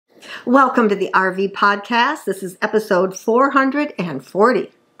Welcome to the RV Podcast. This is episode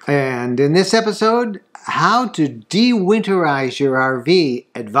 440. And in this episode, how to de-winterize your RV.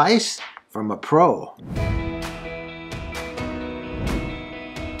 Advice from a pro.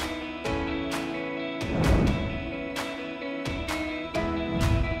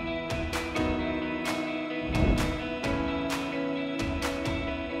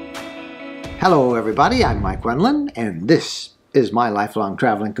 Hello everybody, I'm Mike Wendland, and this is my lifelong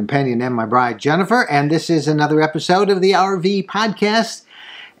traveling companion and my bride Jennifer, and this is another episode of the RV Podcast.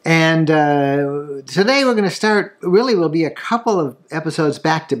 And today we're going to start, really will be a couple of episodes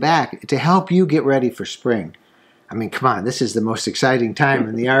back to back to help you get ready for spring. I mean, come on, this is the most exciting time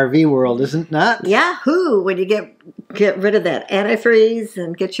in the RV world, isn't it? Yahoo! When you get rid of that antifreeze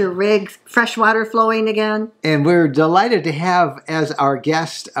and get your rig fresh water flowing again. And we're delighted to have as our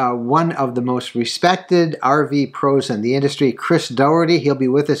guest one of the most respected RV pros in the industry, Chris Dougherty. He'll be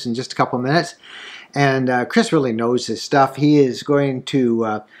with us in just a couple of minutes. And Chris really knows his stuff. He is going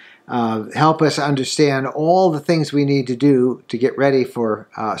to help us understand all the things we need to do to get ready for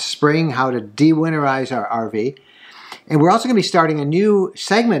spring, how to de-winterize our RV. And we're also going to be starting a new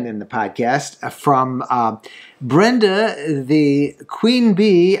segment in the podcast from Brenda, the queen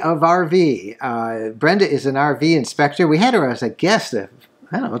bee of RV. Brenda is an RV inspector. We had her as a guest, I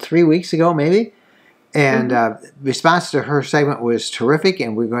don't know, 3 weeks ago maybe. And response to her segment was terrific.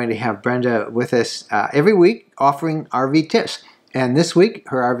 And we're going to have Brenda with us every week offering RV tips. And this week,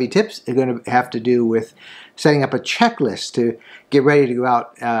 her RV tips are going to have to do with setting up a checklist to get ready to go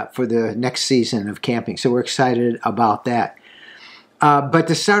out for the next season of camping. So we're excited about that. But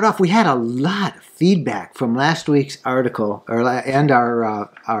to start off, we had a lot of feedback from last week's article and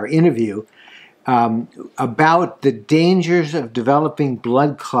our interview about the dangers of developing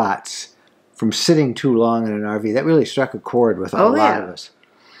blood clots from sitting too long in an RV. That really struck a chord with a lot of us.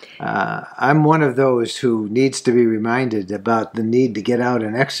 I'm one of those who needs to be reminded about the need to get out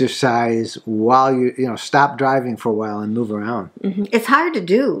and exercise while you stop driving for a while and move around. Mm-hmm. It's hard to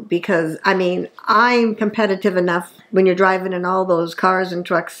do because, I mean, I'm competitive enough when you're driving in all those cars and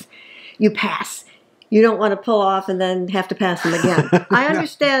trucks, you pass. You don't want to pull off and then have to pass them again. I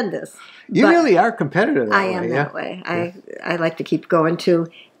understand this. You really are competitive that way. I am that way. I like to keep going too,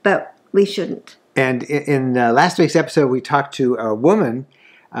 but we shouldn't. And in last week's episode, we talked to a woman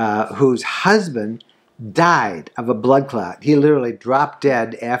whose husband died of a blood clot. He literally dropped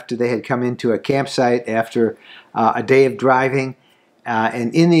dead after they had come into a campsite after a day of driving.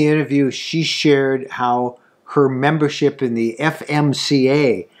 And in the interview, she shared how her membership in the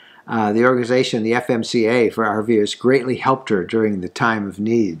FMCA, the organization, the FMCA for RVers, greatly helped her during the time of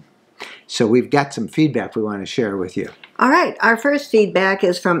need. So we've got some feedback we want to share with you. All right. Our first feedback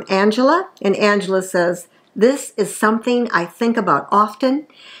is from Angela. And Angela says, "This is something I think about often,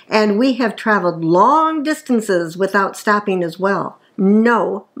 and we have traveled long distances without stopping as well.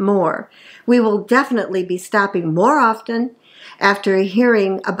 No more. We will definitely be stopping more often after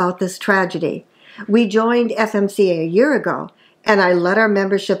hearing about this tragedy. We joined FMCA a year ago, and I let our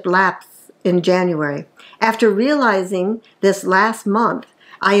membership lapse in January. After realizing this last month,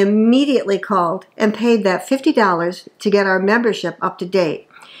 I immediately called and paid that $50 to get our membership up to date.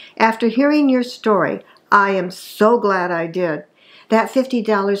 After hearing your story, I am so glad I did. That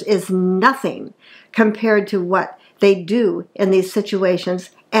 $50 is nothing compared to what they do in these situations,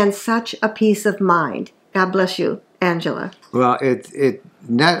 and such a peace of mind. God bless you, Angela." Well, it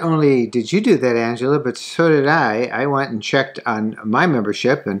not only did you do that, Angela, but so did I. I went and checked on my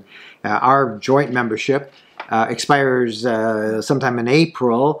membership, and our joint membership expires sometime in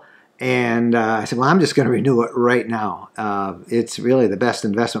April. And I said, well, I'm just going to renew it right now. It's really the best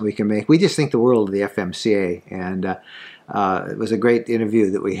investment we can make. We just think the world of the FMCA. And it was a great interview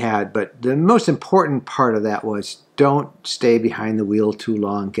that we had. But the most important part of that was don't stay behind the wheel too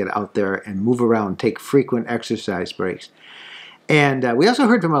long. Get out there and move around. Take frequent exercise breaks. And we also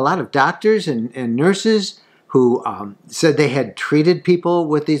heard from a lot of doctors and nurses who said they had treated people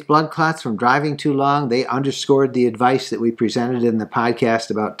with these blood clots from driving too long. They underscored the advice that we presented in the podcast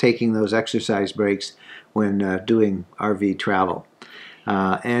about taking those exercise breaks when doing RV travel.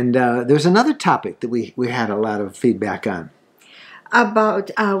 And there's another topic that we had a lot of feedback on.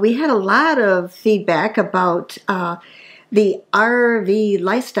 We had a lot of feedback about the RV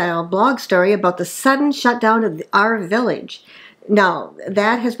lifestyle blog story about the sudden shutdown of our village. Now,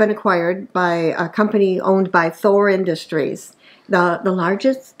 that has been acquired by a company owned by Thor Industries, the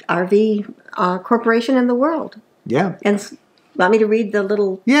largest RV corporation in the world. Yeah. And Want me to read the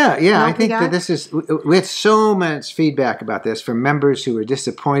little Yeah. I note we think got? that this is, we had so much feedback about this from members who were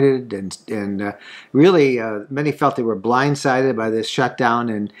disappointed and really many felt they were blindsided by this shutdown.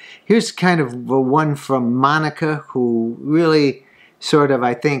 And here's kind of one from Monica, who really sort of,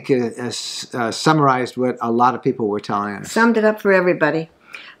 I think, summarized what a lot of people were telling us. Summed it up for everybody.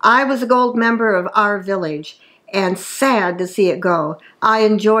 I was a gold member of our village and sad to see it go. I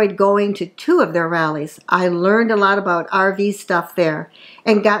enjoyed going to 2 of their rallies. I learned a lot about RV stuff there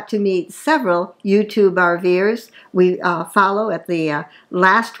and got to meet several YouTube RVers we follow at the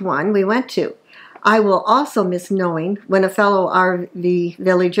last one we went to. I will also miss knowing when a fellow RV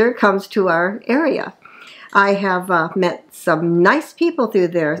villager comes to our area. I have met some nice people through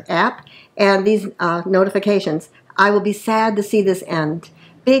their app and these notifications. I will be sad to see this end.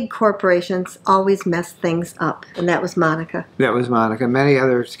 Big corporations always mess things up. And that was Monica. That was Monica. Many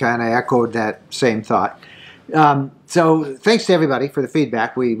others kind of echoed that same thought. So thanks to everybody for the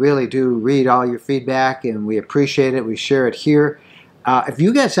feedback. We really do read all your feedback, and we appreciate it. We share it here. If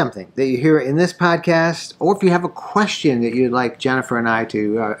you got something that you hear in this podcast, or if you have a question that you'd like Jennifer and I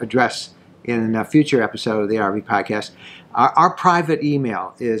to address in a future episode of the RV Podcast, our private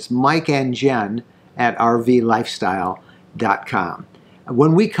email is mikeandjen@rvlifestyle.com.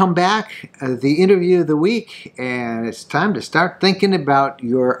 When we come back, the interview of the week, and it's time to start thinking about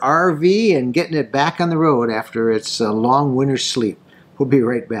your RV and getting it back on the road after its long winter sleep. We'll be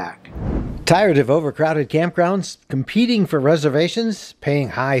right back. Tired of overcrowded campgrounds, competing for reservations, paying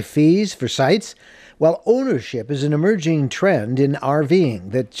high fees for sites? Well, ownership is an emerging trend in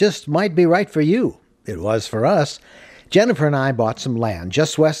RVing that just might be right for you. It was for us. Jennifer and I bought some land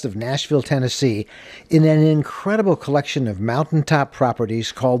just west of Nashville, Tennessee, in an incredible collection of mountaintop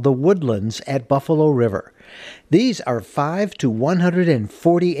properties called the Woodlands at Buffalo River. These are 5 to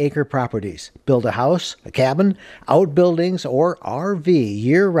 140 acre properties. Build a house, a cabin, outbuildings, or RV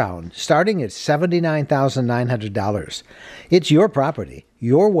year-round, starting at $79,900. It's your property,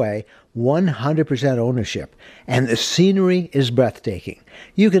 your way, 100% ownership, and the scenery is breathtaking.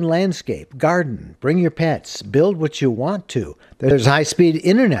 You can landscape, garden, bring your pets, build what you want to. There's high-speed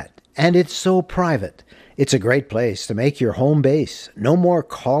internet, and it's so private. It's a great place to make your home base. No more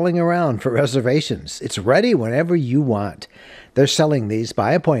calling around for reservations. It's ready whenever you want. They're selling these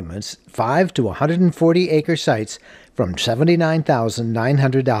by appointments, 5 to 140 acre sites from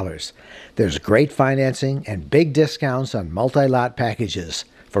 $79,900. There's great financing and big discounts on multi-lot packages.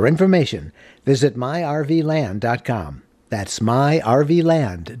 For information, visit myrvland.com. That's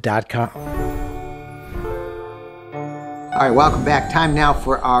myrvland.com. All right, welcome back. Time now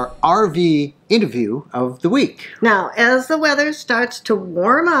for our RV interview of the week. Now, as the weather starts to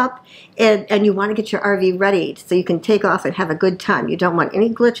warm up and you want to get your RV ready so you can take off and have a good time, you don't want any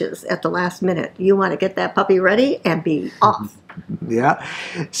glitches at the last minute. You want to get that puppy ready and be off. Yeah.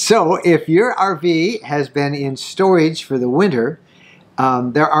 So if your RV has been in storage for the winter,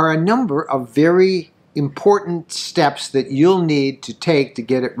 there are a number of very important steps that you'll need to take to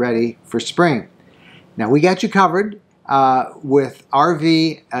get it ready for spring. Now, we got you covered with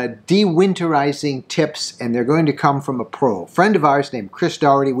RV de-winterizing tips, and they're going to come from a pro. A friend of ours named Chris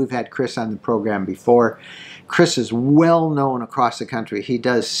Dougherty. We've had Chris on the program before. Chris is well known across the country. He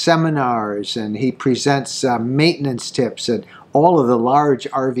does seminars and he presents maintenance tips at all of the large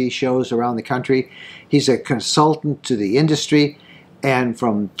RV shows around the country. He's a consultant to the industry. And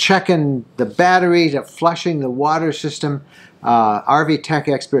from checking the battery to flushing the water system, RV tech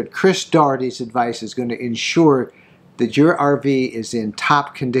expert Chris Dougherty's advice is going to ensure that your RV is in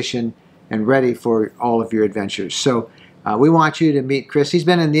top condition and ready for all of your adventures. So we want you to meet Chris. He's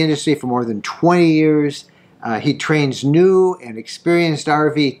been in the industry for more than 20 years. He trains new and experienced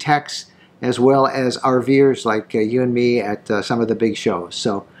RV techs as well as RVers like you and me at some of the big shows.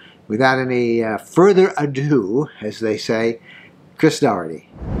 So without any further ado, as they say, Chris Dougherty.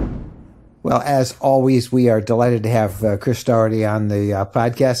 Well, as always, we are delighted to have Chris Dougherty on the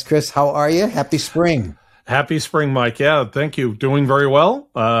podcast. Chris, how are you? Happy spring. Happy spring, Mike. Yeah, thank you. Doing very well.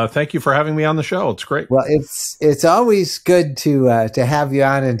 Thank you for having me on the show. It's great. Well, it's always good to have you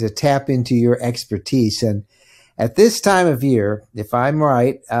on and to tap into your expertise. And at this time of year, if I'm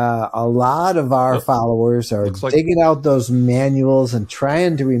right, a lot of our followers are digging out those manuals and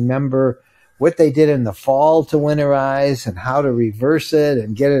trying to remember what they did in the fall to winterize and how to reverse it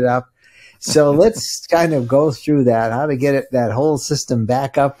and get it up. So let's kind of go through that, how to get it, that whole system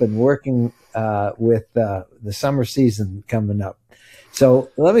back up and working with the summer season coming up. So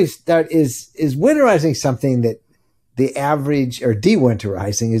let me start. Is winterizing something that the average, or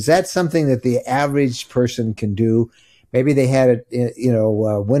de-winterizing, is that something that the average person can do maybe they had it,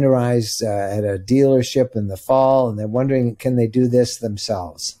 winterized at a dealership in the fall, and they're wondering, can they do this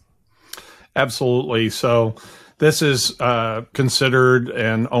themselves? Absolutely. So this is considered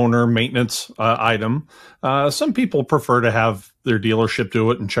an owner maintenance item. Some people prefer to have their dealership do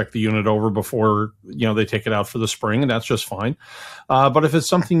it and check the unit over before they take it out for the spring, and that's just fine. But if it's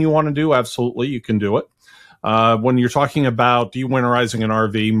something you want to do, absolutely, you can do it. When you're talking about de-winterizing an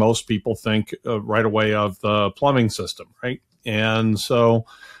RV, most people think right away of the plumbing system, right? And so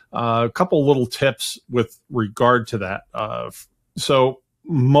a couple little tips with regard to that. So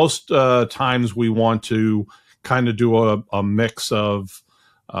most times we want to kind of do a mix of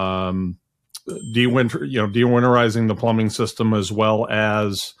de-winterizing the plumbing system as well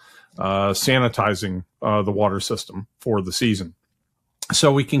as sanitizing the water system for the season.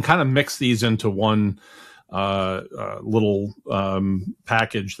 So we can kind of mix these into one little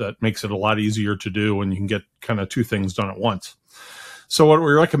package that makes it a lot easier to do, and you can get kind of two things done at once. So what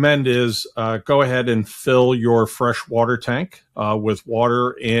we recommend is go ahead and fill your fresh water tank with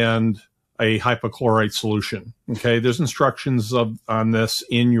water and a hypochlorite solution. Okay, there's instructions on this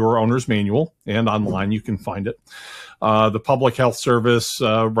in your owner's manual, and online you can find it. The Public Health Service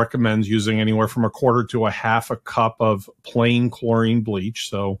recommends using anywhere from 1/4 to 1/2 cup of plain chlorine bleach.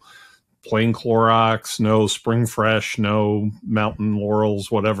 So plain Clorox, no Spring Fresh, no Mountain Laurels,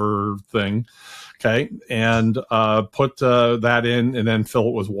 whatever thing. Okay, and put that in and then fill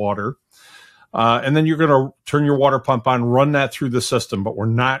it with water. And then you're going to turn your water pump on, run that through the system, but we're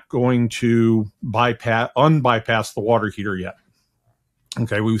not going to unbypass the water heater yet.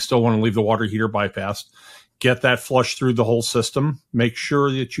 Okay, we still want to leave the water heater bypassed. Get that flushed through the whole system. Make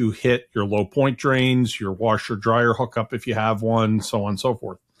sure that you hit your low point drains, your washer dryer hookup if you have one, so on and so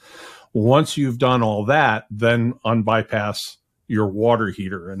forth. Once you've done all that, then unbypass your water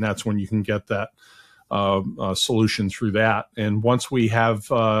heater, and that's when you can get that solution through that. And once we have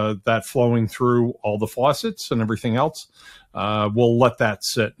that flowing through all the faucets and everything else, we'll let that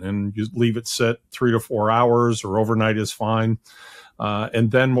sit, and you leave it sit 3 to 4 hours, or overnight is fine.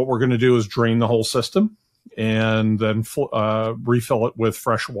 And then what we're going to do is drain the whole system, and then refill it with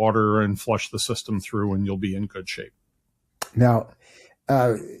fresh water and flush the system through, and you'll be in good shape. Now,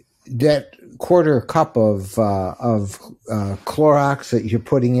 that 1/4 cup of Clorox that you're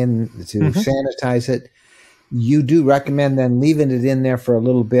putting in to sanitize it, you do recommend then leaving it in there for a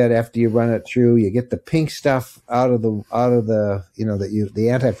little bit after you run it through. You get the pink stuff out of the the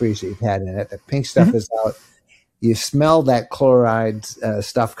antifreeze that you've had in it. The pink stuff is out. You smell that chloride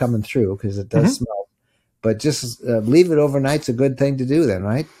stuff coming through, because it does smell. But just leave it overnight. It's a good thing to do then,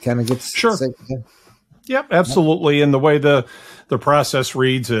 right? Kind of gets sick. Yep, absolutely. And the way the process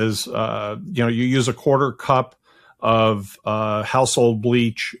reads is, you use 1/4 cup of household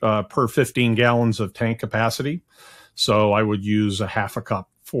bleach per 15 gallons of tank capacity. So I would use 1/2 cup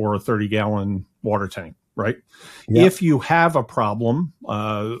for a 30-gallon water tank, right? Yep. If you have a problem,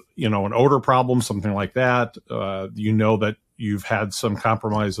 an odor problem, something like that, that you've had some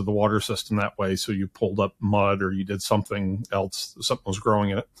compromise of the water system that way, so you pulled up mud or you did something else, something was growing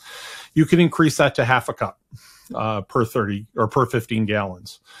in it, you can increase that to 1/2 cup per 30 or per 15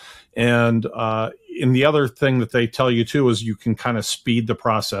 gallons. And the other thing that they tell you too is you can kind of speed the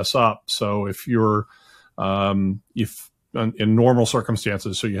process up. So if you're in normal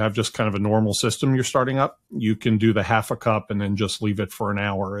circumstances, so you have just kind of a normal system you're starting up, you can do the 1/2 cup and then just leave it for an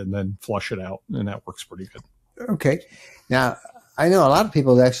hour and then flush it out, and that works pretty good. Okay. Now, I know a lot of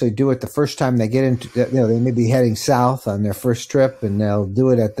people actually do it the first time they get into, they may be heading south on their first trip, and they'll do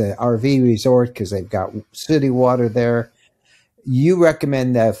it at the RV resort because they've got city water there. You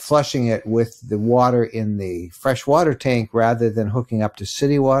recommend flushing it with the water in the fresh water tank rather than hooking up to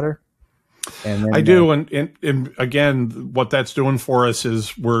city water? And then, I do. And again, what that's doing for us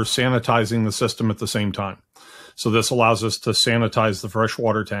is we're sanitizing the system at the same time. So this allows us to sanitize the fresh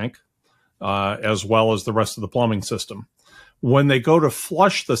water tank, as well as the rest of the plumbing system. When they go to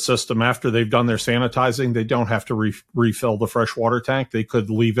flush the system after they've done their sanitizing, they don't have to refill the fresh water tank. They could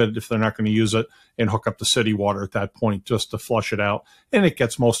leave it if they're not going to use it and hook up to city water at that point just to flush it out. And it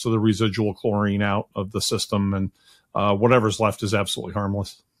gets most of the residual chlorine out of the system, and whatever's left is absolutely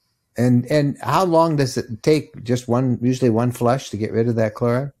harmless. And how long does it take? Just usually one flush to get rid of that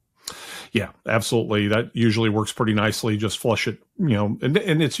chloride? Yeah, absolutely. That usually works pretty nicely. Just flush it,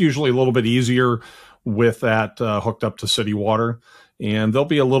 and it's usually a little bit easier with that hooked up to city water. And there'll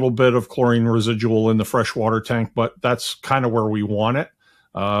be a little bit of chlorine residual in the fresh water tank, but that's kind of where we want it,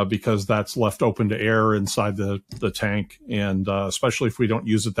 because that's left open to air inside the tank. And especially if we don't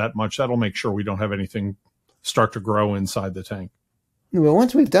use it that much, that'll make sure we don't have anything start to grow inside the tank. Well,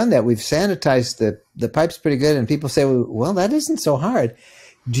 once we've done that, we've sanitized the pipes pretty good, and people say, well, that isn't so hard.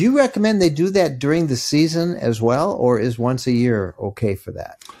 Do you recommend they do that during the season as well, or is once a year okay for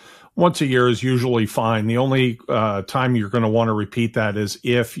that? Once a year is usually fine. The only time you're going to want to repeat that is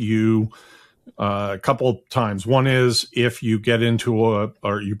if you, a couple of times. One is if you get into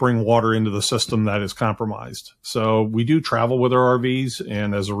or you bring water into the system that is compromised. So we do travel with our RVs,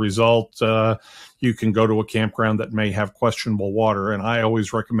 and as a result, you can go to a campground that may have questionable water. And I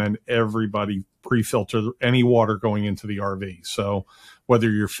always recommend everybody pre-filter any water going into the RV. So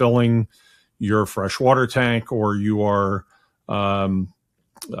whether you're filling your freshwater tank or you are,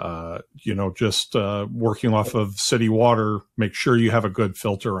 just working off of city water, make sure you have a good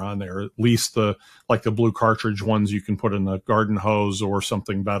filter on there. At least the blue cartridge ones you can put in the garden hose or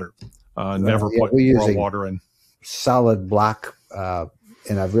something better. Never put raw water in. Solid block,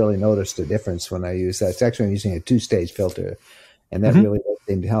 and I've really noticed a difference when I use that. It's actually I'm using a 2-stage filter, and that really does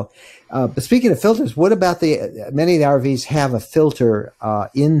seem to help. But speaking of filters, what about many of the RVs have a filter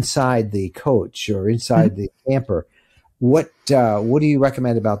inside the coach or inside the camper? What do you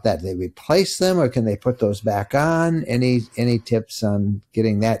recommend about that? Do they replace them, or can they put those back on? Any tips on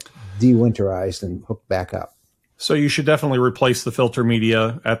getting that de-winterized and hooked back up? So you should definitely replace the filter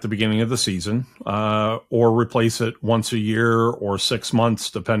media at the beginning of the season, or replace it once a year or 6 months,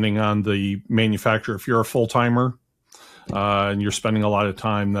 depending on the manufacturer. If you're a full-timer and you're spending a lot of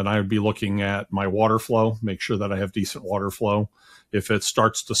time, then I would be looking at my water flow, make sure that I have decent water flow. If it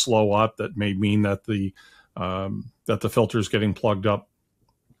starts to slow up, that may mean that the filter is getting plugged up.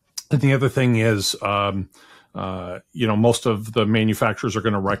 And the other thing is, most of the manufacturers are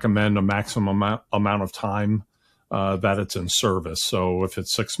going to recommend a maximum amount of time that it's in service. So if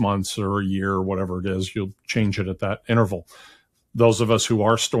it's 6 months or a year or whatever it is, you'll change it at that interval. Those of us who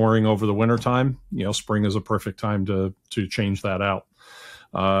are storing over the wintertime, spring is a perfect time to change that out.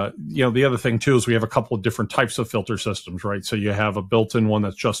 The other thing too is we have a couple of different types of filter systems, right? So you have a built-in one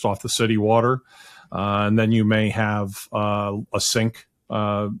that's just off the city water, and then you may have a sink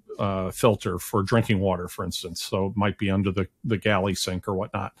filter for drinking water, for instance. So it might be under the galley sink or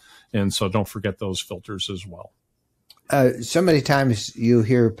whatnot. And so don't forget those filters as well. So many times you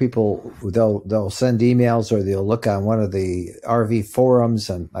hear people, they'll send emails or they'll look on one of the RV forums,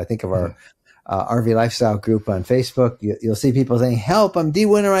 and I think of our RV lifestyle group on Facebook. You'll see people saying, help, I'm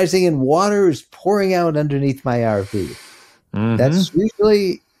de-winterizing and water is pouring out underneath my RV. That's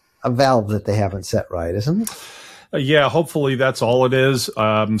usually a valve that they haven't set right, isn't it? Yeah, hopefully that's all it is.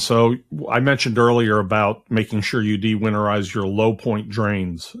 So I mentioned earlier about making sure you de-winterize your low point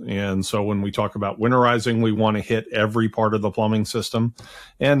drains. And so when we talk about winterizing, we want to hit every part of the plumbing system.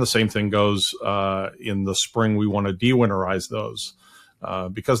 And the same thing goes in the spring. We want to de-winterize those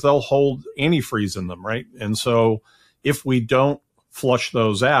because they'll hold antifreeze in them, right? And so if we don't flush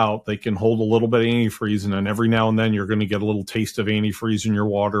those out, they can hold a little bit of antifreeze. And then every now and then you're going to get a little taste of antifreeze in your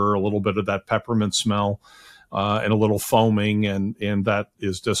water, a little bit of that peppermint smell. And a little foaming, and that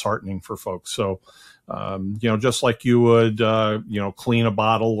is disheartening for folks. So, just like you would, clean a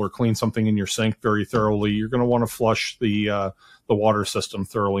bottle or clean something in your sink very thoroughly, you're going to want to flush the water system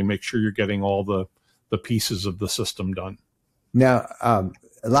thoroughly. Make sure you're getting all the pieces of the system done. Now,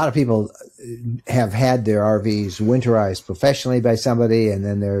 a lot of people have had their RVs winterized professionally by somebody, and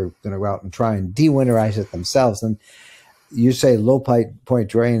then they're going to go out and try and de-winterize it themselves. And you say low point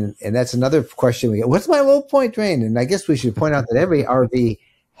drain, and that's another question we get. What's my low point drain? And I guess we should point out that every RV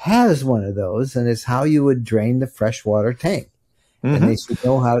has one of those, and it's how you would drain the freshwater tank. And they should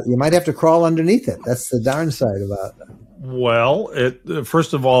know how. You might have to crawl underneath it. That's the darn side about it. Well,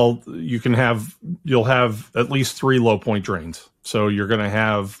 first of all, you'll have at least 3 low point drains. So you're going to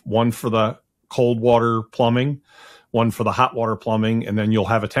have one for the cold water plumbing, one for the hot water plumbing, and then you'll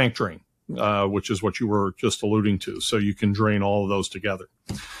have a tank drain. Which is what you were just alluding to. So you can drain all of those together.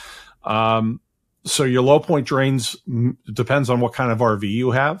 So your low point drains depends on what kind of RV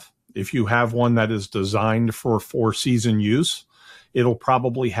you have. If you have one that is designed for 4-season use, it'll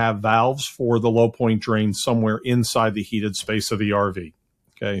probably have valves for the low point drain somewhere inside the heated space of the RV.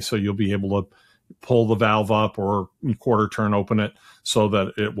 Okay, so you'll be able to pull the valve up or quarter turn open it so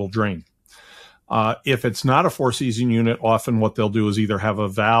that it will drain. If it's not a 4-season unit, often what they'll do is either have a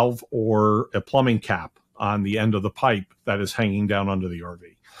valve or a plumbing cap on the end of the pipe that is hanging down under the RV.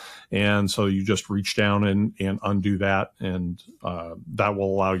 And so you just reach down and undo that, and that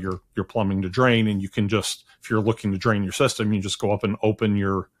will allow your plumbing to drain. And you can just, if you're looking to drain your system, you just go up and open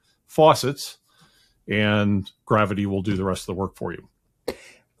your faucets, and gravity will do the rest of the work for you.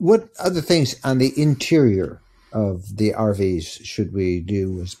 What other things on the interior of the RVs should we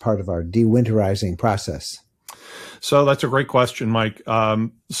do as part of our de-winterizing process? So that's a great question, Mike.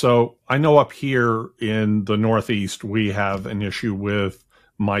 So I know up here in the Northeast, we have an issue with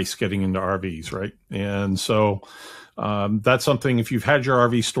mice getting into RVs, right? And so that's something, if you've had your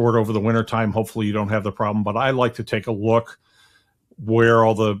RV stored over the wintertime, hopefully you don't have the problem. But I like to take a look where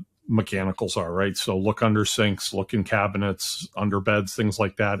all the mechanicals are, right? So look under sinks, look in cabinets, under beds, things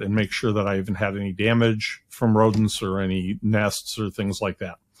like that, and make sure that I haven't had any damage from rodents or any nests or things like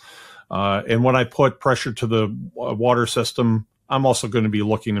that. And when I put pressure to the water system, I'm also going to be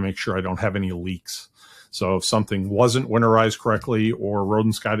looking to make sure I don't have any leaks. So if something wasn't winterized correctly or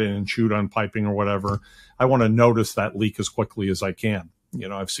rodents got in and chewed on piping or whatever, I want to notice that leak as quickly as I can. You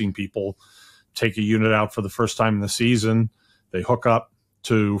know, I've seen people take a unit out for the first time in the season. They hook up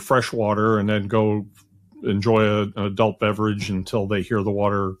to fresh water and then go enjoy an adult beverage until they hear the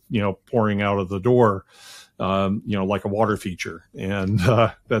water, you know, pouring out of the door, you know, like a water feature. And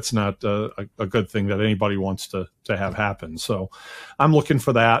that's not a good thing that anybody wants to have happen. So I'm looking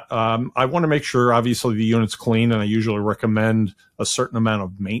for that. I want to make sure, obviously, the unit's clean, and I usually recommend a certain amount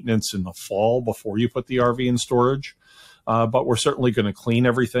of maintenance in the fall before you put the RV in storage. But we're certainly going to clean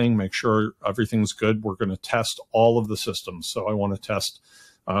everything, make sure everything's good. We're going to test all of the systems. So I want to test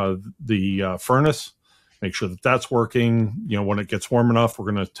the furnace, make sure that that's working. You know, when it gets warm enough,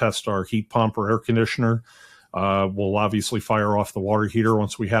 we're going to test our heat pump or air conditioner. We'll obviously fire off the water heater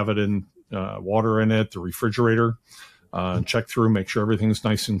once we have it in water in it, the refrigerator, and check through, make sure everything's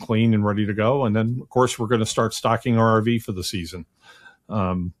nice and clean and ready to go. And then, of course, we're going to start stocking our RV for the season.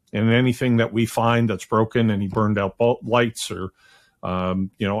 And anything that we find that's broken, any burned out lights or,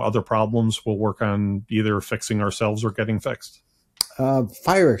 you know, other problems, we'll work on either fixing ourselves or getting fixed.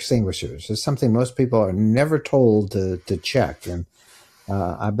 Fire extinguishers is something most people are never told to check. And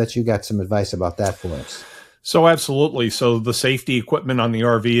I bet you got some advice about that for us. So absolutely. So the safety equipment on the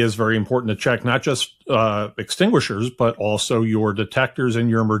RV is very important to check, not just extinguishers, but also your detectors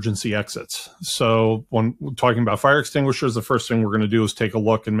and your emergency exits. So when we're talking about fire extinguishers, the first thing we're going to do is take a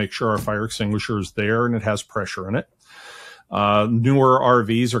look and make sure our fire extinguisher is there and it has pressure in it. Newer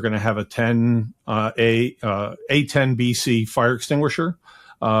RVs are going to have a A10BC fire extinguisher,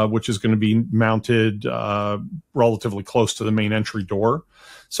 which is going to be mounted relatively close to the main entry door.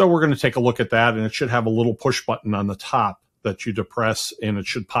 So we're going to take a look at that, and it should have a little push button on the top that you depress, and it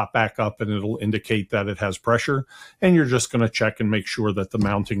should pop back up, and it'll indicate that it has pressure. And you're just going to check and make sure that the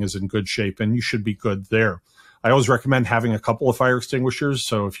mounting is in good shape, and you should be good there. I always recommend having a couple of fire extinguishers.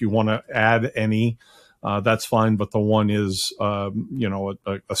 So if you want to add any, that's fine. But the one is, you know,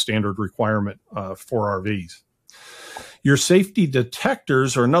 a standard requirement for RVs. Your safety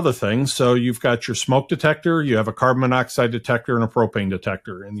detectors are another thing. So you've got your smoke detector, you have a carbon monoxide detector, and a propane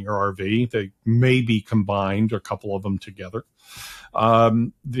detector in your RV. They may be combined, a couple of them together.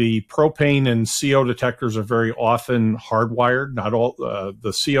 The propane and CO detectors are very often hardwired. Not all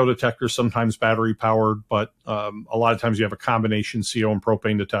the CO detectors, sometimes battery powered, but a lot of times you have a combination CO and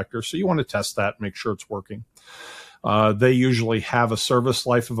propane detector. So you want to test that, make sure it's working. They usually have a service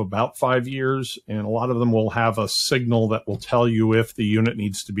life of about 5 years, and a lot of them will have a signal that will tell you if the unit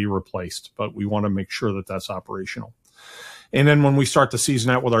needs to be replaced, but we want to make sure that that's operational. And then when we start the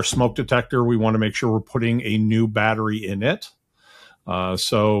season out with our smoke detector, we want to make sure we're putting a new battery in it. You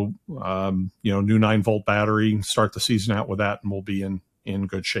know, new 9-volt battery, start the season out with that, and we'll be in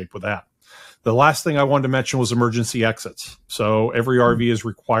good shape with that. The last thing I wanted to mention was emergency exits. So every RV is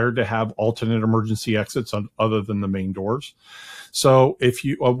required to have alternate emergency exits other than the main doors. So if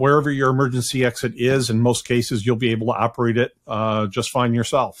you, wherever your emergency exit is, in most cases, you'll be able to operate it just fine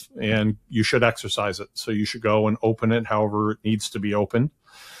yourself, and you should exercise it. So you should go and open it however it needs to be opened.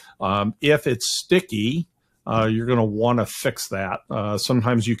 If it's sticky, you're going to want to fix that.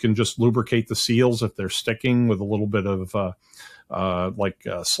 Sometimes you can just lubricate the seals if they're sticking with a little bit of like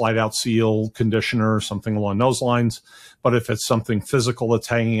a slide out seal conditioner or something along those lines. But if it's something physical that's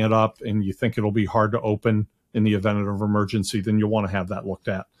hanging it up and you think it'll be hard to open in the event of emergency, then you'll want to have that looked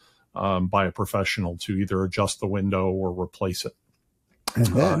at by a professional to either adjust the window or replace it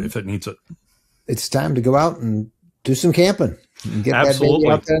if it needs it. It's time to go out and do some camping and get that baby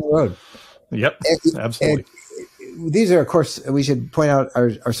out there on the road. Yep, absolutely. And these are, of course, we should point out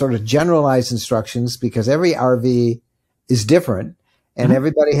are sort of generalized instructions, because every RV is different and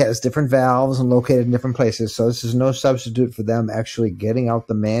everybody has different valves and located in different places. So this is no substitute for them actually getting out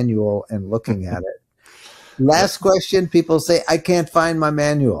the manual and looking at it. Last question. People say, I can't find my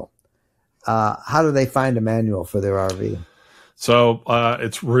manual. How do they find a manual for their RV? So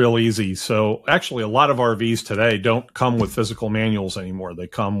it's real easy. So actually, a lot of RVs today don't come with physical manuals anymore. They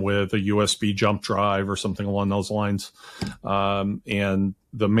come with a USB jump drive or something along those lines. And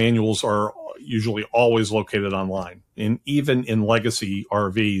the manuals are usually always located online. And even in legacy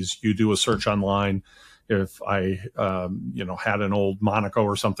RVs, you do a search online. If I, had an old Monaco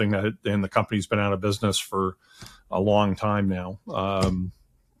or something and the company's been out of business for a long time now,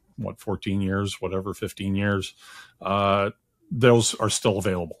 14 years, whatever, 15 years, those are still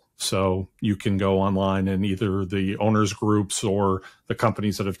available. So you can go online and either the owners groups or the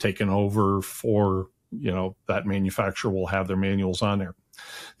companies that have taken over for, that manufacturer will have their manuals on there.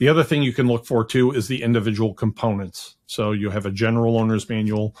 The other thing you can look for too is the individual components. So you have a general owner's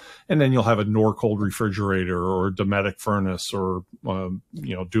manual, and then you'll have a Norcold refrigerator or a Dometic furnace or,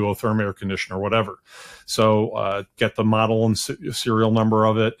 Duotherm air conditioner, whatever. So get the model and serial number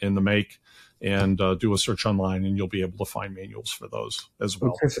of it and the make, and do a search online, and you'll be able to find manuals for those as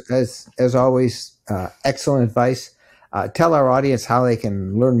well. As always, excellent advice. Tell our audience how they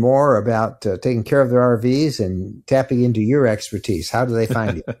can learn more about taking care of their RVs and tapping into your expertise. How do they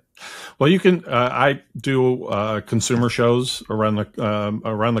find you? Well, you can. I do consumer shows around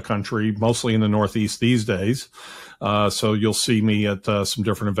the country, mostly in the Northeast these days. So you'll see me at some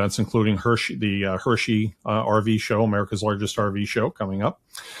different events, including the Hershey RV show, America's largest RV show, coming up.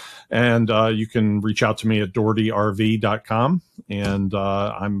 And you can reach out to me at DoughertyRV.com, and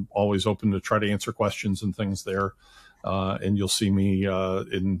I'm always open to try to answer questions and things there. And you'll see me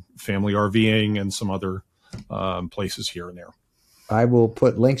in family RVing and some other places here and there. I will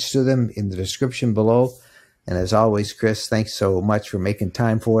put links to them in the description below. And as always, Chris, thanks so much for making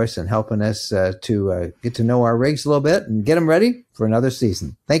time for us and helping us to get to know our rigs a little bit and get them ready for another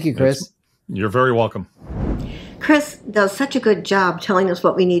season. Thank you, Chris. You're very welcome. Chris does such a good job telling us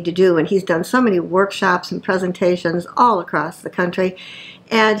what we need to do, and he's done so many workshops and presentations all across the country,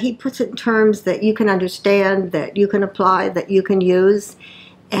 and he puts it in terms that you can understand, that you can apply, that you can use,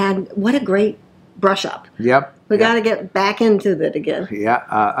 and what a great brush up. Yep. We got to get back into it again. Yeah,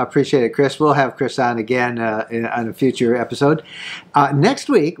 I appreciate it, Chris. We'll have Chris on again on a future episode. Next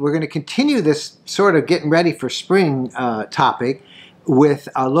week, we're going to continue this sort of getting ready for spring topic with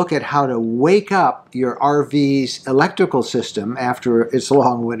a look at how to wake up your RV's electrical system after its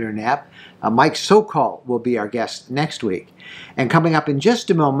long winter nap. Mike Sokol will be our guest next week. And coming up in just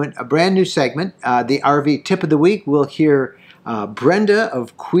a moment, a brand new segment, the RV Tip of the Week. We'll hear Brenda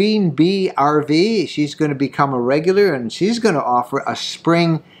of Queen Bee RV. She's going to become a regular, and she's going to offer a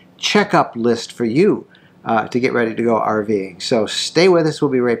spring checkup list for you to get ready to go RVing. So stay with us.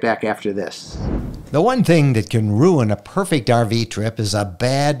 We'll be right back after this. The one thing that can ruin a perfect RV trip is a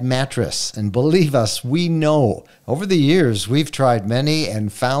bad mattress. And believe us, we know. Over the years, we've tried many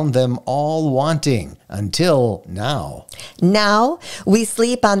and found them all wanting. Until now. Now, we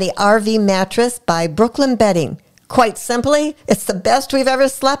sleep on the RV mattress by Brooklyn Bedding. Quite simply, it's the best we've ever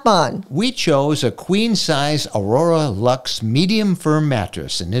slept on. We chose a queen-size Aurora Luxe medium firm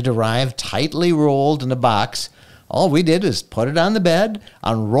mattress, and it arrived tightly rolled in a box. All we did was put it on the bed,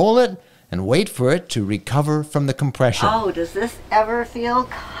 unroll it, and wait for it to recover from the compression. Oh, does this ever feel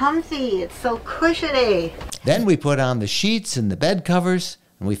comfy? It's so cushiony. Then we put on the sheets and the bed covers,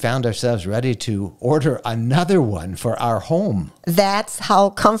 and we found ourselves ready to order another one for our home. That's how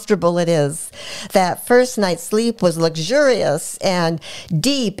comfortable it is. That first night's sleep was luxurious and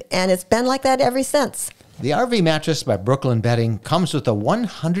deep, and it's been like that ever since. The RV mattress by Brooklyn Bedding comes with a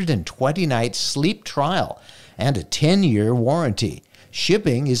 120-night sleep trial and a 10-year warranty.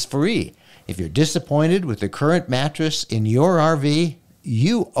 Shipping is free. If you're disappointed with the current mattress in your RV,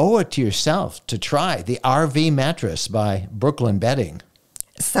 you owe it to yourself to try the RV mattress by Brooklyn Bedding.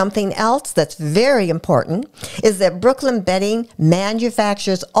 Something else that's very important is that Brooklyn Bedding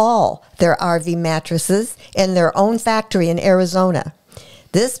manufactures all their RV mattresses in their own factory in Arizona.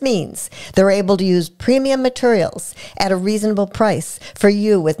 This means they're able to use premium materials at a reasonable price for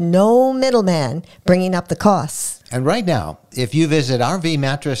you with no middleman bringing up the costs. And right now, if you visit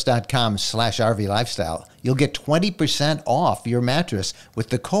rvmattress.com/RVLifestyle, you'll get 20% off your mattress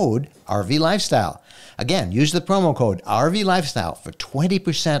with the code RVLifestyle. Again, use the promo code RVLifestyle for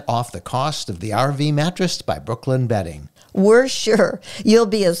 20% off the cost of the RV mattress by Brooklyn Bedding. We're sure you'll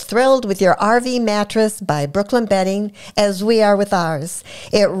be as thrilled with your RV mattress by Brooklyn Bedding as we are with ours.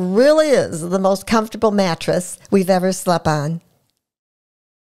 It really is the most comfortable mattress we've ever slept on.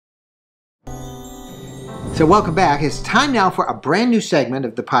 So welcome back. It's time now for a brand new segment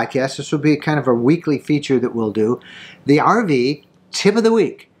of the podcast. This will be kind of a weekly feature that we'll do. The RV Tip of the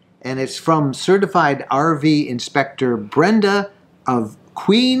Week. And it's from Certified RV Inspector Brenda of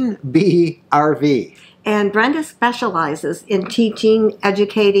Queen Bee RV. And Brenda specializes in teaching,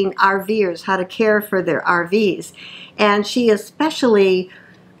 educating RVers how to care for their RVs. And she especially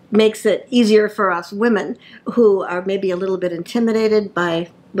makes it easier for us women who are maybe a little bit intimidated by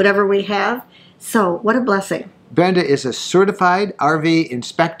whatever we have. So what a blessing. Brenda is a certified RV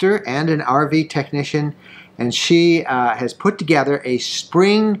inspector and an RV technician, and she has put together a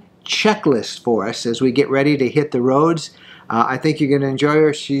spring checklist for us as we get ready to hit the roads. I think you're going to enjoy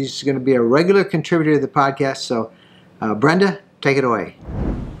her. She's going to be a regular contributor to the podcast. So, Brenda, take it away.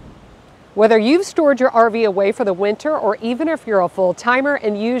 Whether you've stored your RV away for the winter or even if you're a full-timer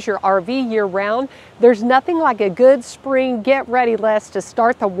and use your RV year-round, there's nothing like a good spring get-ready list to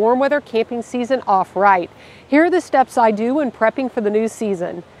start the warm weather camping season off right. Here are the steps I do when prepping for the new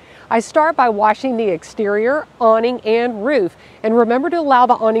season. I start by washing the exterior, awning, and roof, and remember to allow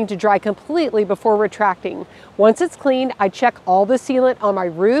the awning to dry completely before retracting. Once it's clean, I check all the sealant on my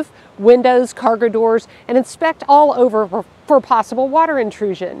roof, windows, cargo doors, and inspect all over for possible water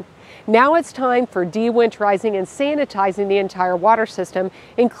intrusion. Now it's time for de-winterizing and sanitizing the entire water system,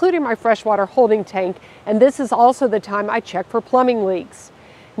 including my freshwater holding tank, and this is also the time I check for plumbing leaks.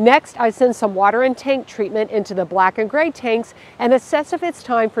 Next, I send some water and tank treatment into the black and gray tanks and assess if it's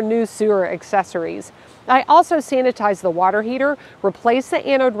time for new sewer accessories. I also sanitize the water heater, replace the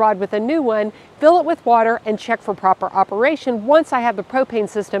anode rod with a new one, fill it with water, and check for proper operation once I have the propane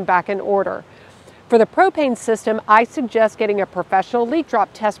system back in order. For the propane system, I suggest getting a professional leak drop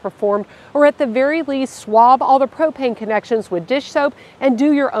test performed, or at the very least, swab all the propane connections with dish soap and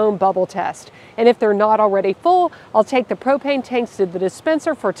do your own bubble test. And if they're not already full, I'll take the propane tanks to the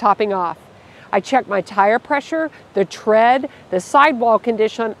dispenser for topping off. I check my tire pressure, the tread, the sidewall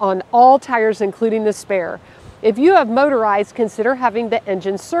condition on all tires, including the spare. If you have motorized, consider having the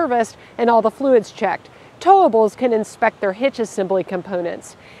engine serviced and all the fluids checked. Towables can inspect their hitch assembly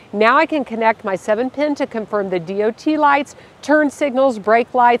components. Now I can connect my 7-pin to confirm the DOT lights, turn signals,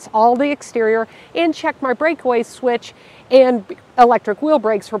 brake lights, all the exterior, and check my breakaway switch and electric wheel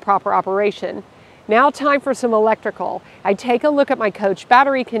brakes for proper operation. Now time for some electrical. I take a look at my coach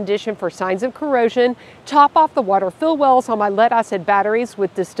battery condition for signs of corrosion, top off the water fill wells on my lead acid batteries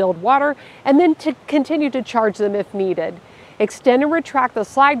with distilled water, and then continue to charge them if needed. Extend and retract the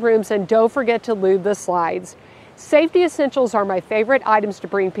slide rooms, and don't forget to lube the slides. Safety essentials are my favorite items to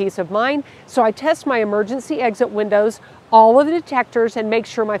bring peace of mind, so I test my emergency exit windows, all of the detectors, and make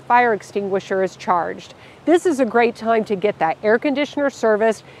sure my fire extinguisher is charged. This is a great time to get that air conditioner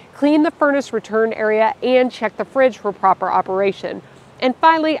serviced, clean the furnace return area, and check the fridge for proper operation. And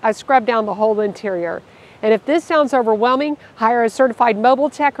finally, I scrub down the whole interior. And if this sounds overwhelming, hire a certified mobile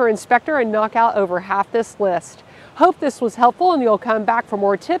tech or inspector and knock out over half this list. Hope this was helpful and you'll come back for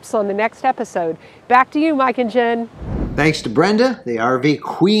more tips on the next episode. Back to you, Mike and Jen. Thanks to Brenda, the RV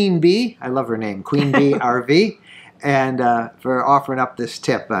Queen Bee. I love her name, Queen Bee RV, and for offering up this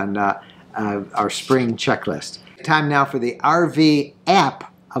tip on our spring checklist. Time now for the RV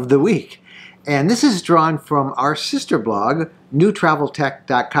app of the week. And this is drawn from our sister blog,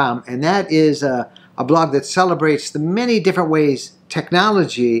 newtraveltech.com, and that is a blog that celebrates the many different ways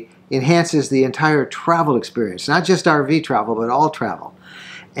technology enhances the entire travel experience, not just RV travel, but all travel.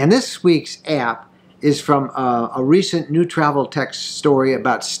 And this week's app is from a recent New Travel Tech story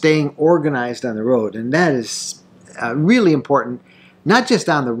about staying organized on the road. And that is really important, not just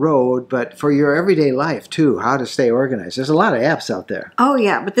on the road, but for your everyday life too, how to stay organized. There's a lot of apps out there. Oh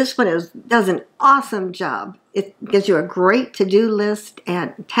yeah, but this one does an awesome job. It gives you a great to-do list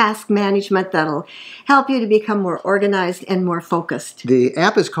and task management that'll help you to become more organized and more focused. The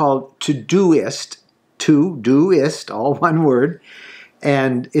app is called Todoist, all one word,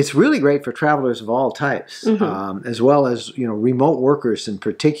 and it's really great for travelers of all types, as well as remote workers in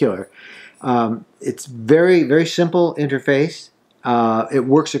particular. It's very, very simple interface. It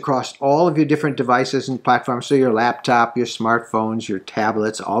works across all of your different devices and platforms, so your laptop, your smartphones, your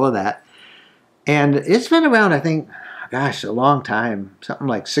tablets, all of that. And it's been around, I think, gosh, a long time, something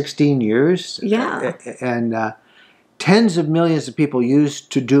like 16 years. Yeah. And tens of millions of people use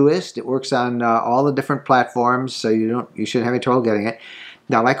Todoist. It works on all the different platforms, so you shouldn't have any trouble getting it.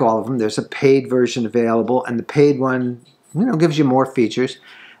 Now, like all of them, there's a paid version available, and the paid one, gives you more features.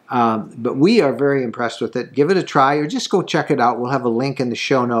 But we are very impressed with it. Give it a try, or just go check it out. We'll have a link in the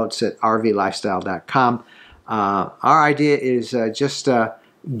show notes at rvlifestyle.com. Our idea is just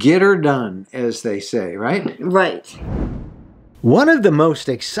get her done, as they say, right? Right. One of the most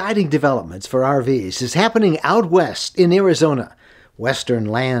exciting developments for RVs is happening out west in Arizona. Western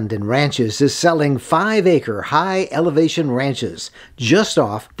Land and Ranches is selling 5-acre high-elevation ranches just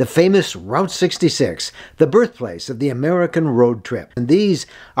off the famous Route 66, the birthplace of the American road trip. And these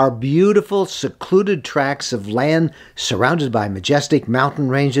are beautiful, secluded tracts of land surrounded by majestic mountain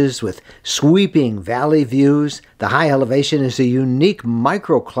ranges with sweeping valley views. The high elevation is a unique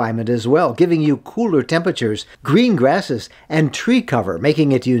microclimate as well, giving you cooler temperatures, green grasses, and tree cover,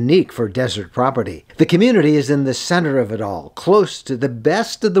 making it unique for desert property. The community is in the center of it all, close to the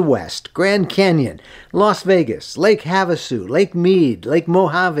best of the West, Grand Canyon, Las Vegas, Lake Havasu, Lake Mead, Lake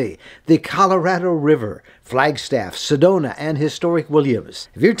Mojave, the Colorado River, Flagstaff, Sedona, and historic Williams.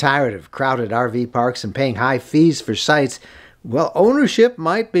 If you're tired of crowded RV parks and paying high fees for sites, well, ownership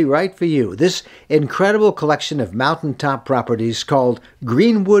might be right for you. This incredible collection of mountaintop properties called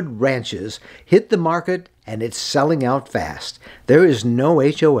Greenwood Ranches hit the market and it's selling out fast. There is no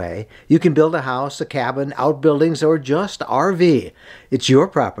HOA. You can build a house, a cabin, outbuildings, or just RV. It's your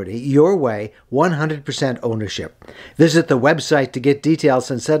property, your way, 100% ownership. Visit the website to get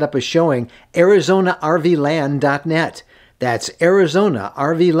details and set up a showing, ArizonaRVland.net. That's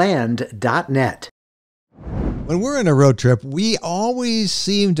ArizonaRVland.net. When we're on a road trip, we always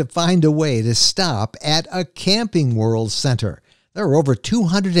seem to find a way to stop at a Camping World center. There are over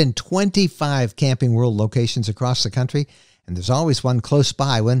 225 Camping World locations across the country, and there's always one close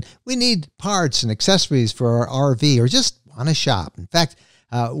by when we need parts and accessories for our RV or just want to shop. In fact,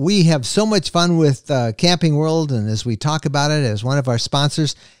 we have so much fun with Camping World, and as we talk about it as one of our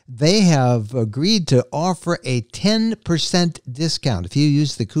sponsors, they have agreed to offer a 10% discount if you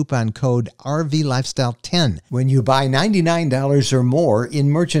use the coupon code RVLifestyle10 when you buy $99 or more in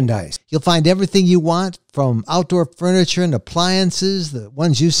merchandise. You'll find everything you want, from outdoor furniture and appliances, the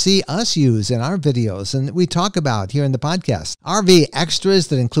ones you see us use in our videos and we talk about here in the podcast. RV extras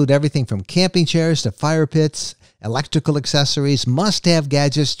that include everything from camping chairs to fire pits, electrical accessories, must-have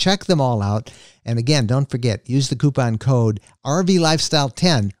gadgets. Check them all out. And again, don't forget, use the coupon code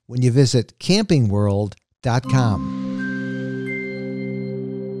RVLifestyle10 when you visit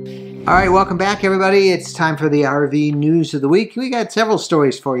campingworld.com. All right, welcome back, everybody. It's time for the RV News of the Week. We got several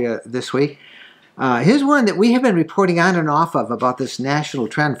stories for you this week. Here's one that we have been reporting on and off of about this national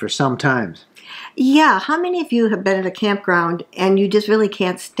trend for some time. Yeah, how many of you have been at a campground and you just really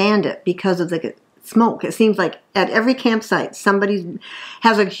can't stand it because of the smoke? It seems like at every campsite somebody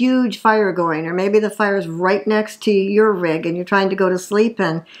has a huge fire going, or maybe the fire is right next to your rig and you're trying to go to sleep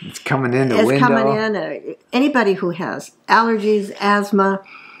and it's coming in the window. It's coming in. Anybody who has allergies, asthma,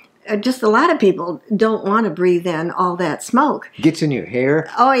 just a lot of people don't want to breathe in all that smoke. Gets in your hair.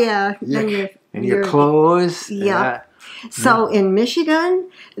 Oh yeah, and your clothes. Yeah. So in Michigan,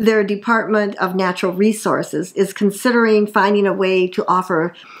 their Department of Natural Resources is considering finding a way to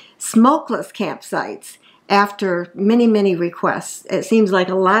offer smokeless campsites after many, many requests. It seems like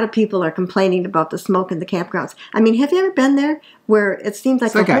a lot of people are complaining about the smoke in the campgrounds. I mean, have you ever been there where it seems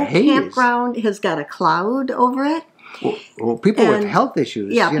like the whole campground has got a cloud over it? Well, people with health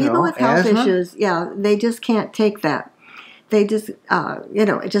issues. Yeah, people with health issues, they just can't take that. They just,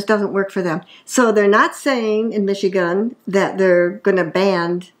 it just doesn't work for them. So they're not saying in Michigan that they're going to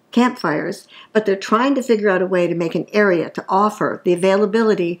ban campfires, but they're trying to figure out a way to make an area to offer the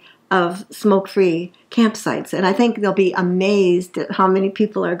availability of smoke-free campsites. And I think they'll be amazed at how many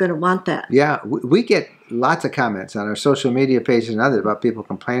people are going to want that. Yeah, we get lots of comments on our social media pages and others about people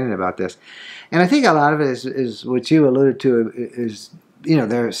complaining about this. And I think a lot of it is what you alluded to is,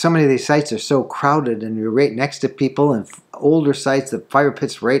 there are so many of these sites are so crowded and you're right next to people, and older sites, the fire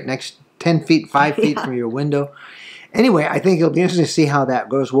pit's right next 10 feet, 5 feet from your window. Anyway, I think it'll be interesting to see how that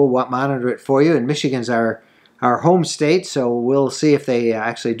goes. We'll monitor it for you. And Michigan's our home state, so we'll see if they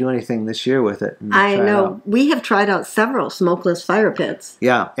actually do anything this year with it. I know. We have tried out several smokeless fire pits.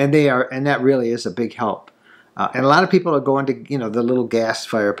 Yeah, and that really is a big help. And a lot of people are going to, the little gas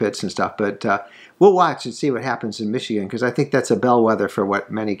fire pits and stuff. But we'll watch and see what happens in Michigan, because I think that's a bellwether for what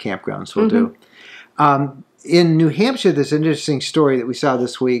many campgrounds will do. In New Hampshire, there's an interesting story that we saw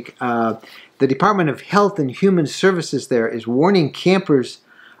this week. The Department of Health and Human Services there is warning campers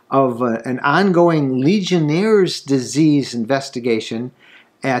of an ongoing Legionnaire's disease investigation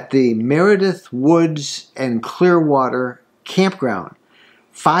at the Meredith Woods and Clearwater campground.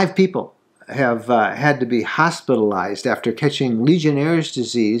 5 people have had to be hospitalized after catching Legionnaire's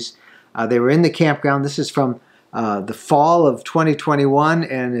disease. They were in the campground. This is from the fall of 2021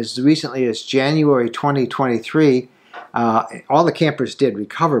 and as recently as January 2023. All the campers did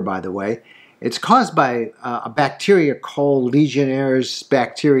recover, by the way. It's caused by a bacteria called Legionnaire's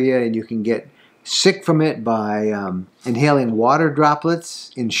bacteria, and you can get sick from it by inhaling water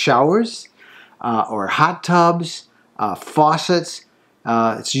droplets in showers or hot tubs, faucets.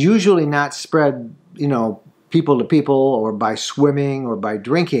 It's usually not spread, people to people or by swimming or by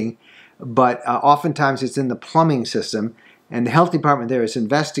drinking, but oftentimes it's in the plumbing system. And the health department there is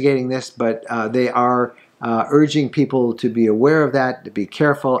investigating this, but they are urging people to be aware of that, to be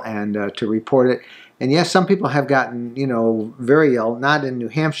careful, and to report it. And yes, some people have gotten, very ill, not in New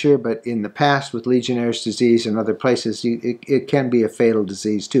Hampshire, but in the past with Legionnaire's disease and other places. It can be a fatal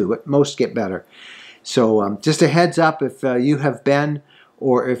disease too, but most get better. So just a heads up, if you have been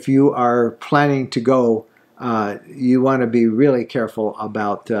or if you are planning to go, you want to be really careful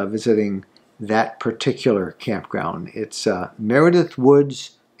about visiting that particular campground. It's Meredith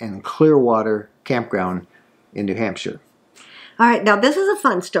Woods and Clearwater Campground in New Hampshire. All right, now this is a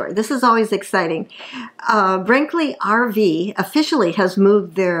fun story. This is always exciting. Brinkley RV officially has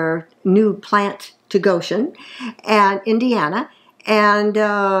moved their new plant to Goshen and Indiana, and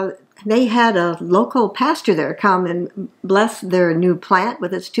they had a local pastor there come and bless their new plant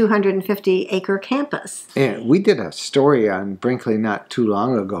with its 250-acre campus. And we did a story on Brinkley not too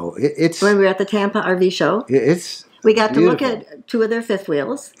long ago. It's when we were at the Tampa RV show. We got beautiful. To look at 2 of their fifth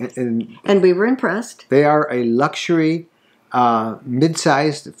wheels, and we were impressed. They are a luxury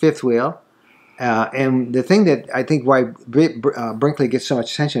mid-sized fifth wheel. And the thing that I think why Brinkley gets so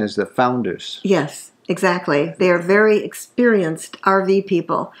much attention is the founders. Yes, exactly. They are very experienced RV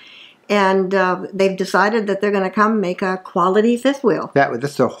people. And they've decided that they're going to come make a quality fifth wheel.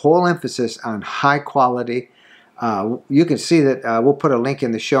 That's the whole emphasis on high quality. You can see that we'll put a link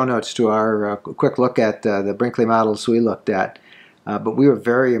in the show notes to our quick look at the Brinkley models we looked at. But we were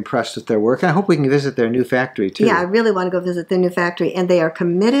very impressed with their work. And I hope we can visit their new factory too. Yeah, I really want to go visit their new factory. And they are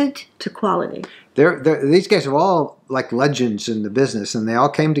committed to quality. These guys are all like legends in the business, and they all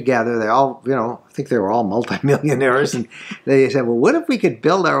came together. They all, I think they were all multimillionaires, and they said, well, what if we could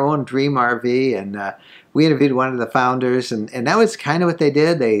build our own dream RV? And we interviewed one of the founders, and that was kind of what they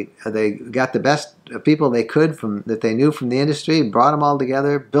did. They got the best people they could that they knew from the industry, brought them all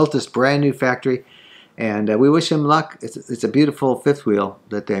together, built this brand new factory, and we wish them luck. It's a beautiful fifth wheel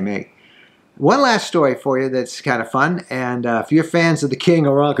that they make. One last story for you that's kind of fun, and if you're fans of the king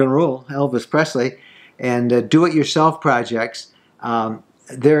of rock and roll, Elvis Presley, and do-it-yourself projects,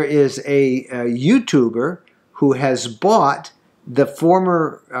 there is a YouTuber who has bought the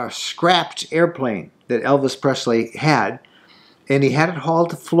former scrapped airplane that Elvis Presley had, and he had it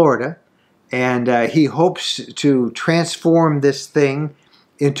hauled to Florida, and he hopes to transform this thing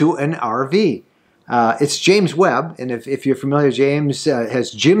into an RV. It's James Webb, and if you're familiar, James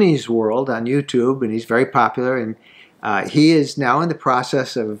has Jimmy's World on YouTube, and he's very popular, and he is now in the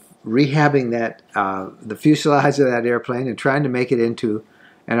process of rehabbing the fuselage of that airplane and trying to make it into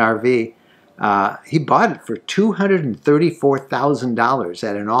an RV. He bought it for $234,000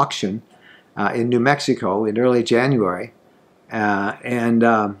 at an auction in New Mexico in early January, and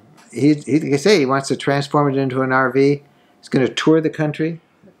he wants to transform it into an RV. He's going to tour the country,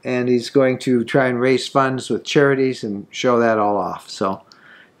 and he's going to try and raise funds with charities and show that all off. So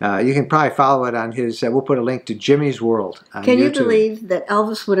you can probably follow it on his, we'll put a link to Jimmy's World on Can YouTube. You believe that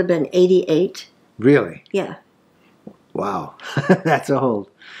Elvis would have been 88? Really? Yeah. Wow. That's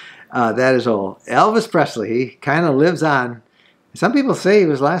old. That is old. Elvis Presley, he kind of lives on. Some people say he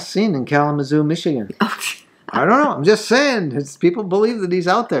was last seen in Kalamazoo, Michigan. I don't know. I'm just saying. People believe that he's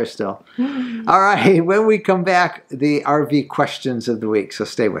out there still. All right. When we come back, the RV questions of the week. So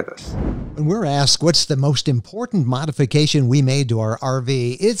stay with us. When we're asked what's the most important modification we made to our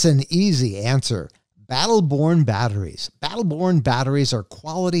RV, it's an easy answer. Battle-Born batteries. Battle-Born batteries are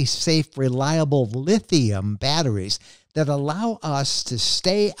quality, safe, reliable lithium batteries that allow us to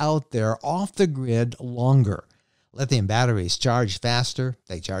stay out there off the grid longer. Lithium batteries charge faster,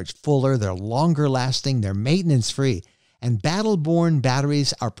 they charge fuller, they're longer lasting, they're maintenance free, and Battle-Born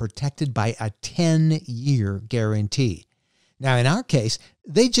batteries are protected by a 10-year guarantee. Now in our case,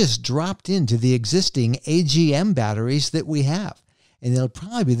 they just dropped into the existing AGM batteries that we have, and they'll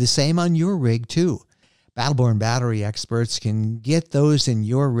probably be the same on your rig too. Battle-Born battery experts can get those in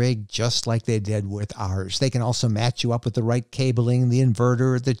your rig just like they did with ours. They can also match you up with the right cabling, the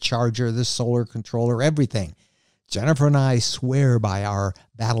inverter, the charger, the solar controller, everything. Jennifer and I swear by our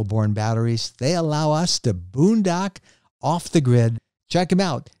Battle-Born batteries. They allow us to boondock off the grid. Check them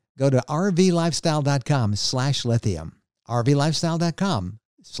out. Go to rvlifestyle.com/lithium.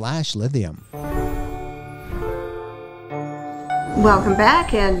 rvlifestyle.com/lithium. Welcome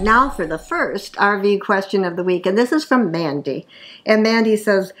back, and now for the first RV question of the week, and this is from Mandy. And Mandy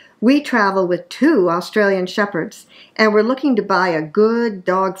says, we travel with 2 Australian Shepherds, and we're looking to buy a good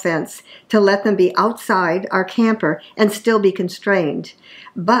dog fence to let them be outside our camper and still be constrained.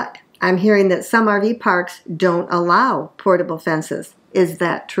 But I'm hearing that some RV parks don't allow portable fences. Is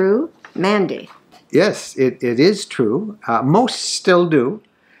that true? Mandy. Yes, it is true. Most still do.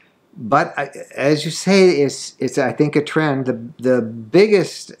 But as you say, it's I think a trend. The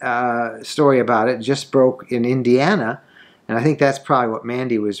biggest story about it just broke in Indiana, And I think that's probably what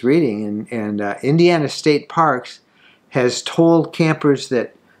Mandy was reading. And Indiana State Parks has told campers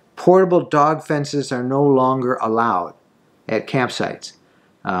that portable dog fences are no longer allowed at campsites.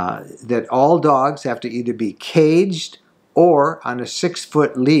 That all dogs have to either be caged or on a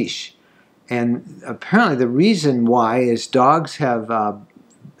 6-foot leash. And apparently the reason why is dogs have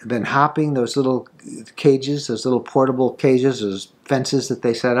been hopping those little cages, those little portable cages, those fences that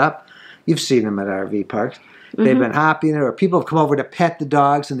they set up. You've seen them at RV parks. They've been hopping there, or people have come over to pet the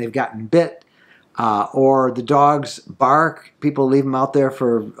dogs and they've gotten bit, or the dogs bark. People leave them out there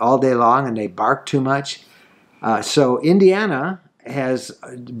for all day long and they bark too much. So Indiana has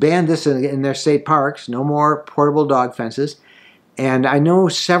banned this in their state parks, no more portable dog fences. And I know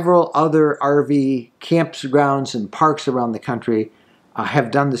several other RV campgrounds and parks around the country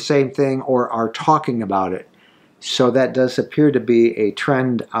have done the same thing or are talking about it. So that does appear to be a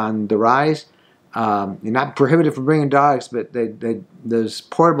trend on the rise. You're not prohibited from bringing dogs, but those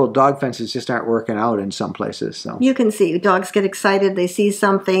portable dog fences just aren't working out in some places. So you can see dogs get excited, they see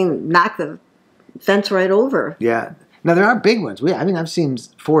something, knock the fence right over. Yeah. Now there are big ones. I've seen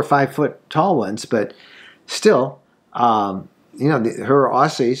 4 or 5 foot tall ones, but still, her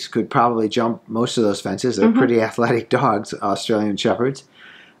Aussies could probably jump most of those fences. They're pretty athletic dogs, Australian Shepherds.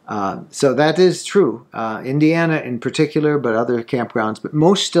 So that is true. Indiana in particular, but other campgrounds, but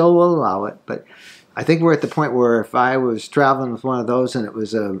most still will allow it. But I think we're at the point where if I was traveling with one of those and it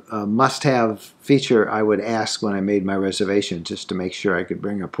was a must-have feature, I would ask when I made my reservation just to make sure I could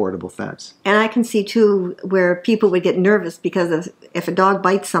bring a portable fence. And I can see, too, where people would get nervous because if a dog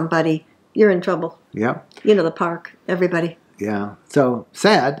bites somebody, you're in trouble. Yep. The park, everybody. Yeah. So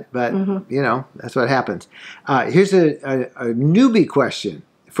sad, but, that's what happens. Here's a newbie question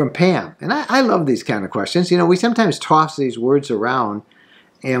from Pam. And I love these kind of questions. We sometimes toss these words around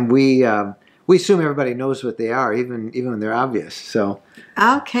and we assume everybody knows what they are, even when they're obvious. So,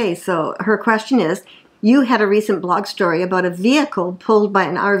 okay. So her question is, you had a recent blog story about a vehicle pulled by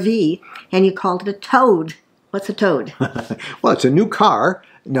an RV, and you called it a toad. What's a toad? Well, it's a new car.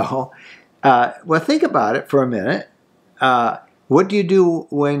 No. Well, think about it for a minute. What do you do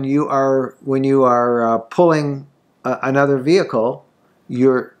when you are pulling another vehicle?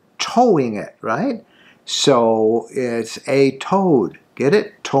 You're towing it, right? So it's a toad. Get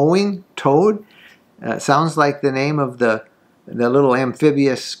it? Towing, toad. Sounds like the name of the little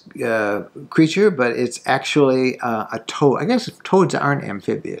amphibious creature, but it's actually a toad. I guess toads aren't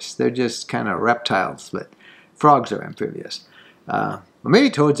amphibious. They're just kind of reptiles, but frogs are amphibious. Well, maybe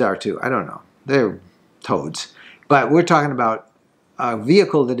toads are too. I don't know. They're toads. But we're talking about a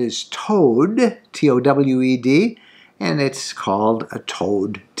vehicle that is towed, T-O-W-E-D, and it's called a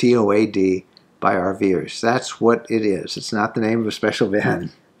toad, T-O-A-D, by RVers. That's what it is. It's not the name of a special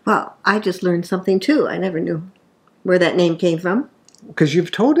van. Well, I just learned something too. I never knew where that name came from. Because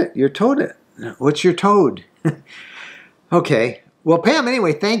you've towed it. You're towed it. What's your toad? Okay. Well, Pam,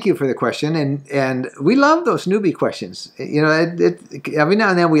 anyway, thank you for the question. And we love those newbie questions. Every now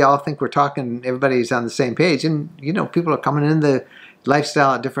and then we all think we're talking, everybody's on the same page. And, people are coming in the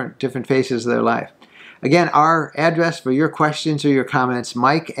lifestyle at different phases of their life. Again, our address for your questions or your comments,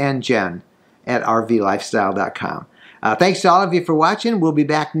 Mike and Jen at rvlifestyle.com. Thanks to all of you for watching. We'll be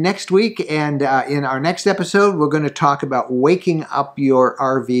back next week, and in our next episode, we're going to talk about waking up your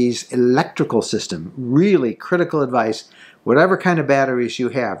RV's electrical system. Really critical advice. Whatever kind of batteries you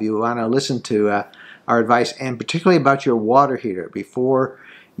have, you want to listen to our advice, and particularly about your water heater before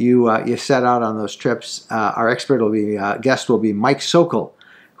you set out on those trips. Our guest will be Mike Sokol,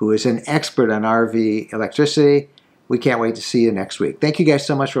 who is an expert on RV electricity. We can't wait to see you next week. Thank you guys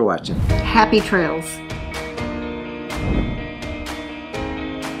so much for watching. Happy trails.